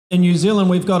In New Zealand,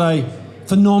 we've got a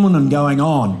phenomenon going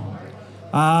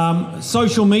on.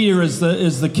 Social media is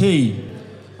the key,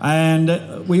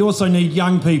 and we also need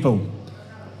young people.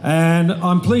 And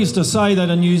I'm pleased to say that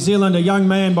in New Zealand, a young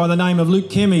man by the name of Luke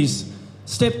Kemmies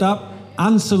stepped up,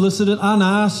 unsolicited,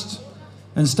 unasked,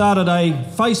 and started a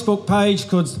Facebook page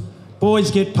called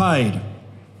Boys Get Paid.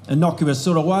 Innocuous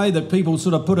sort of way that people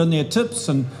sort of put in their tips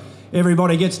and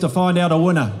everybody gets to find out a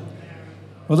winner.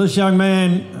 Well, this young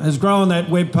man has grown that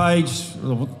web page,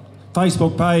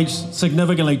 Facebook page,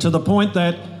 significantly to the point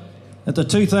that at the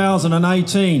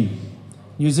 2018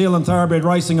 New Zealand Thoroughbred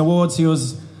Racing Awards, he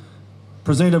was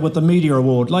presented with the Media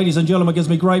Award. Ladies and gentlemen, it gives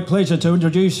me great pleasure to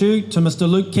introduce you to Mr.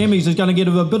 Luke Kemmies, who's going to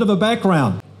give a bit of a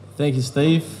background. Thank you,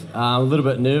 Steve. I'm a little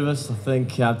bit nervous. I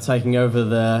think taking over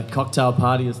the cocktail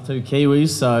party is two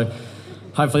Kiwis, so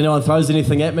hopefully no one throws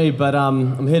anything at me, but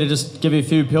I'm here to just give you a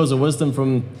few pearls of wisdom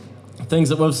from things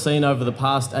that we've seen over the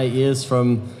past 8 years,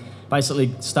 from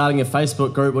basically starting a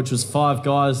Facebook group, which was 5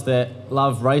 guys that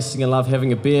love racing and love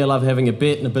having a beer, love having a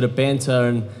bet and a bit of banter,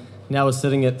 and now we're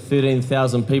sitting at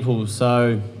 13,000 people.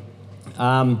 So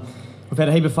we've had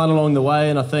a heap of fun along the way,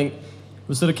 and I think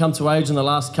we've sort of come to age in the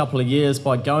last couple of years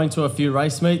by going to a few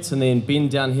race meets and then Ben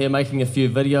down here making a few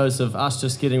videos of us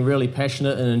just getting really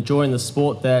passionate and enjoying the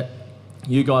sport that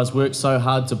you guys work so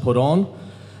hard to put on.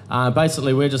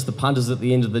 Basically, we're just the punters at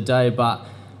the end of the day, but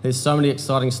there's so many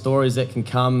exciting stories that can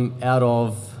come out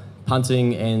of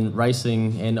punting and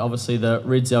racing, and obviously the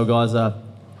Red Zell guys are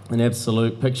an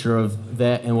absolute picture of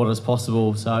that and what is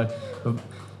possible. So we're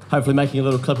hopefully making a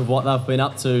little clip of what they've been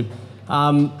up to.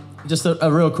 Just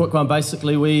a real quick one.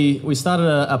 Basically, we started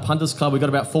a punters club. We got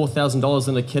about $4,000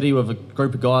 in a kitty with a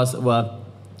group of guys that were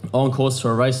on course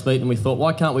for a race meet, and we thought,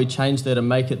 why can't we change that and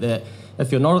make it that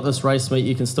if you're not at this race meet,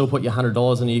 you can still put your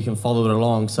 $100 in and you can follow it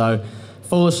along. So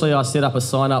foolishly, I set up a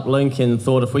sign-up link and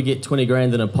thought if we get 20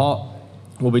 grand in a pot,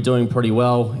 we'll be doing pretty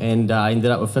well, and ended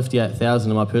up with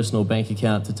 58,000 in my personal bank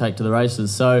account to take to the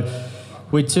races. So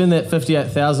we turned that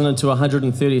 58,000 into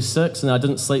 136, and I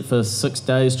didn't sleep for 6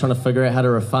 days trying to figure out how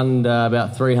to refund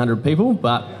about 300 people,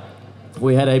 but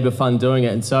we had a heap of fun doing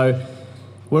it. And so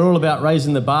we're all about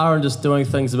raising the bar and just doing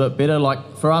things a bit better.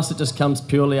 Like for us, it just comes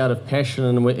purely out of passion,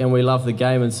 and we love the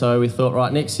game. And so we thought,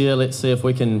 right, next year, let's see if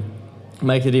we can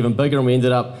make it even bigger. And we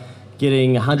ended up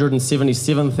getting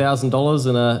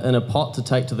 $177,000 in a pot to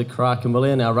take to the Karaka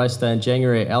Million, our race day in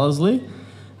January at Ellerslie.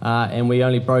 And we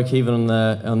only broke even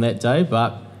on that day,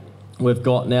 but we've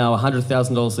got now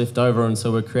 $100,000 left over, and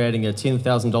so we're creating a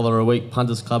 $10,000 a week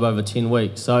punters club over 10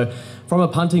 weeks. So from a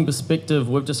punting perspective,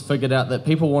 we've just figured out that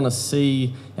people want to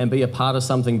see and be a part of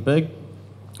something big.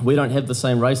 We don't have the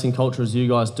same racing culture as you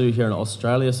guys do here in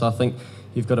Australia, so I think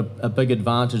you've got a big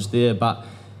advantage there. But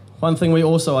one thing we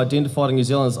also identified in New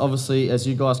Zealand is, obviously, as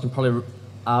you guys can probably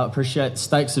appreciate,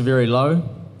 stakes are very low.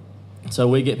 So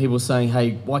we get people saying,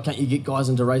 hey, why can't you get guys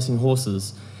into racing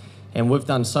horses? And we've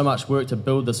done so much work to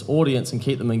build this audience and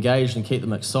keep them engaged and keep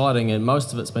them exciting, and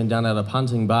most of it's been done out of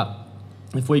punting. But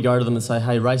if we go to them and say,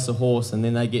 hey, race a horse, and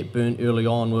then they get burnt early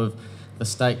on with the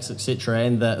stakes, etc.,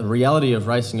 and the reality of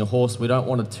racing a horse, we don't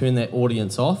want to turn that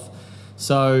audience off.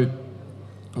 So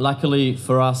luckily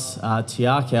for us, Te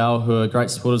Akau, who are great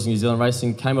supporters of New Zealand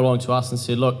racing, came along to us and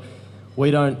said, look,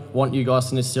 we don't want you guys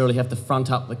to necessarily have to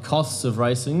front up the costs of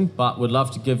racing, but we'd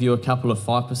love to give you a couple of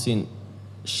 5%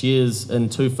 shares in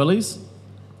 2 fillies.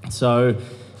 So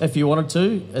if you wanted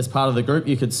to, as part of the group,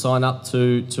 you could sign up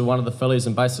to one of the fillies,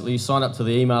 and basically you sign up to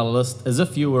the email list as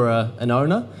if you were an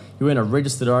owner. You weren't a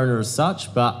registered owner as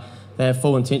such, but they have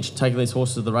full intention of taking these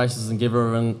horses to the races and give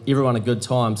everyone a good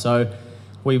time. So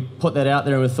we put that out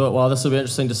there, and we thought, well, this will be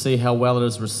interesting to see how well it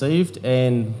is received.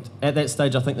 And at that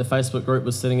stage, I think the Facebook group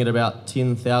was sitting at about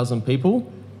 10,000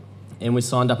 people, and we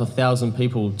signed up 1,000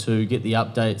 people to get the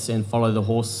updates and follow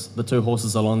the 2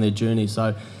 horses along their journey.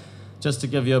 So just to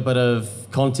give you a bit of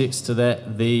context to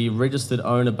that, the registered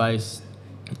owner base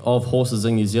of horses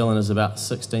in New Zealand is about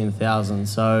 16,000.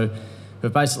 So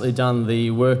we've basically done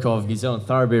the work of New Zealand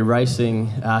Thoroughbred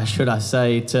Racing, should I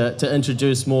say, to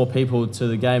introduce more people to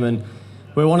the game, and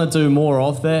we want to do more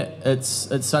of that.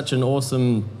 It's such an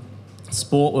awesome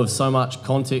sport with so much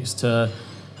context to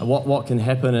what can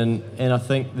happen, and I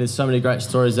think there's so many great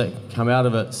stories that come out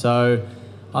of it. So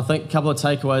I think a couple of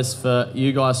takeaways for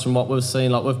you guys from what we've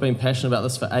seen. Like, we've been passionate about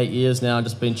this for 8 years now, and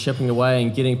just been chipping away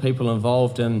and getting people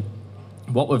involved, and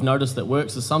what we've noticed that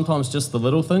works is sometimes just the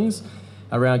little things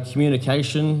around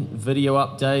communication, video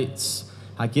updates,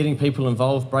 getting people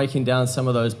involved, breaking down some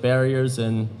of those barriers.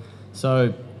 And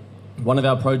so one of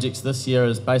our projects this year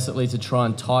is basically to try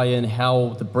and tie in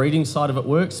how the breeding side of it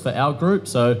works for our group.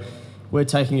 So we're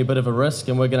taking a bit of a risk,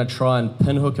 and we're going to try and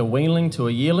pinhook a weanling to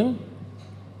a yearling.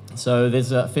 So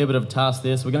there's a fair bit of a task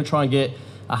there. So we're going to try and get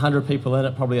 100 people in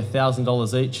at probably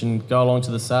 $1,000 each and go along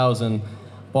to the sales and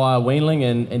buy a weanling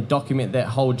and document that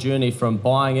whole journey from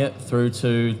buying it through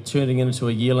to turning it into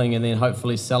a yearling and then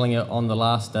hopefully selling it on the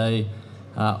last day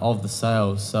of the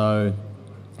sales. So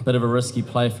a bit of a risky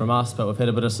play from us, but we've had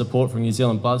a bit of support from New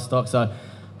Zealand Bloodstock, so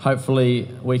hopefully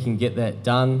we can get that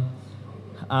done.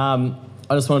 I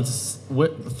just wanted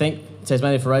to thank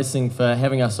Tasmania for Racing for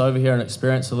having us over here and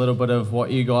experience a little bit of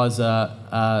what you guys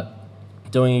are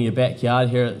doing in your backyard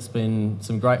here. It's been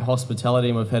some great hospitality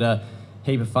and we've had a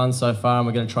heap of fun so far, and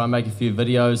we're going to try and make a few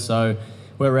videos. So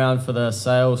we're around for the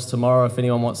sales tomorrow if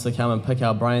anyone wants to come and pick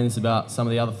our brains about some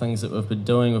of the other things that we've been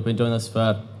doing. We've been doing this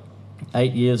for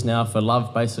 8 years now for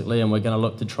love basically, and we're going to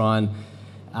look to try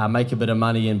and make a bit of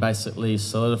money and basically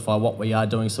solidify what we are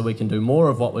doing so we can do more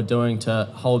of what we're doing to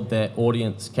hold that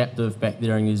audience captive back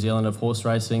there in New Zealand of horse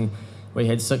racing. We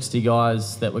had 60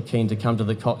 guys that were keen to come to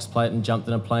the Cox Plate and jumped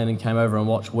in a plane and came over and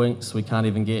watched Winx. We can't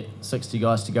even get 60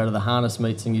 guys to go to the harness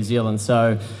meets in New Zealand.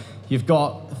 So you've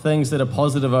got things that are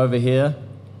positive over here.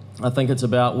 I think it's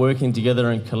about working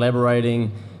together and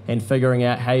collaborating and figuring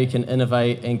out how you can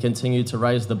innovate and continue to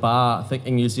raise the bar. I think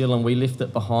in New Zealand we left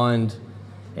it behind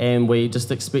and we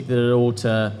just expected it all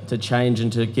to change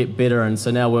and to get better, and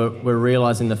so now we're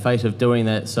realising the fate of doing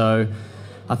that. So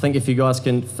I think if you guys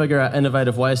can figure out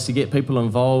innovative ways to get people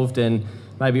involved and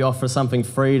maybe offer something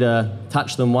free to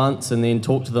touch them once and then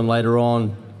talk to them later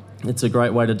on, it's a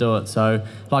great way to do it. So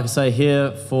like I say,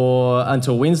 here for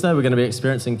until Wednesday we're going to be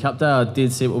experiencing Cup Day. I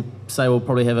did say we'll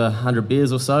probably have 100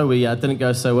 beers or so. We didn't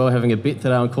go so well having a bet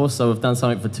today on course, so we've done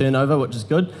something for turnover, which is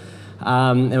good.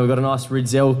 And we've got a nice red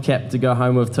Zell cap to go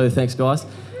home with too. Thanks, guys.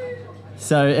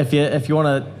 So if you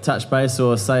want to touch base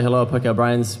or say hello or pick our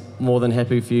brains, more than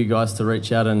happy for you guys to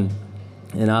reach out and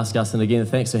ask us. And again,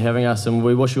 thanks for having us, and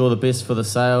we wish you all the best for the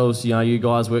sales. You know, you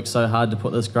guys work so hard to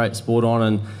put this great sport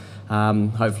on,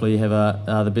 and hopefully you have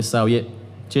the best sale yet.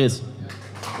 Cheers.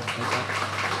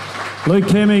 Luke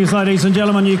Kemes, ladies and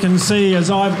gentlemen, you can see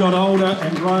as I've got older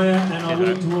and greyer and I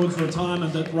work towards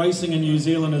retirement that racing in New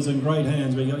Zealand is in great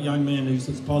hands. We've got a young man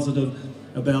who's positive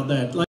about that.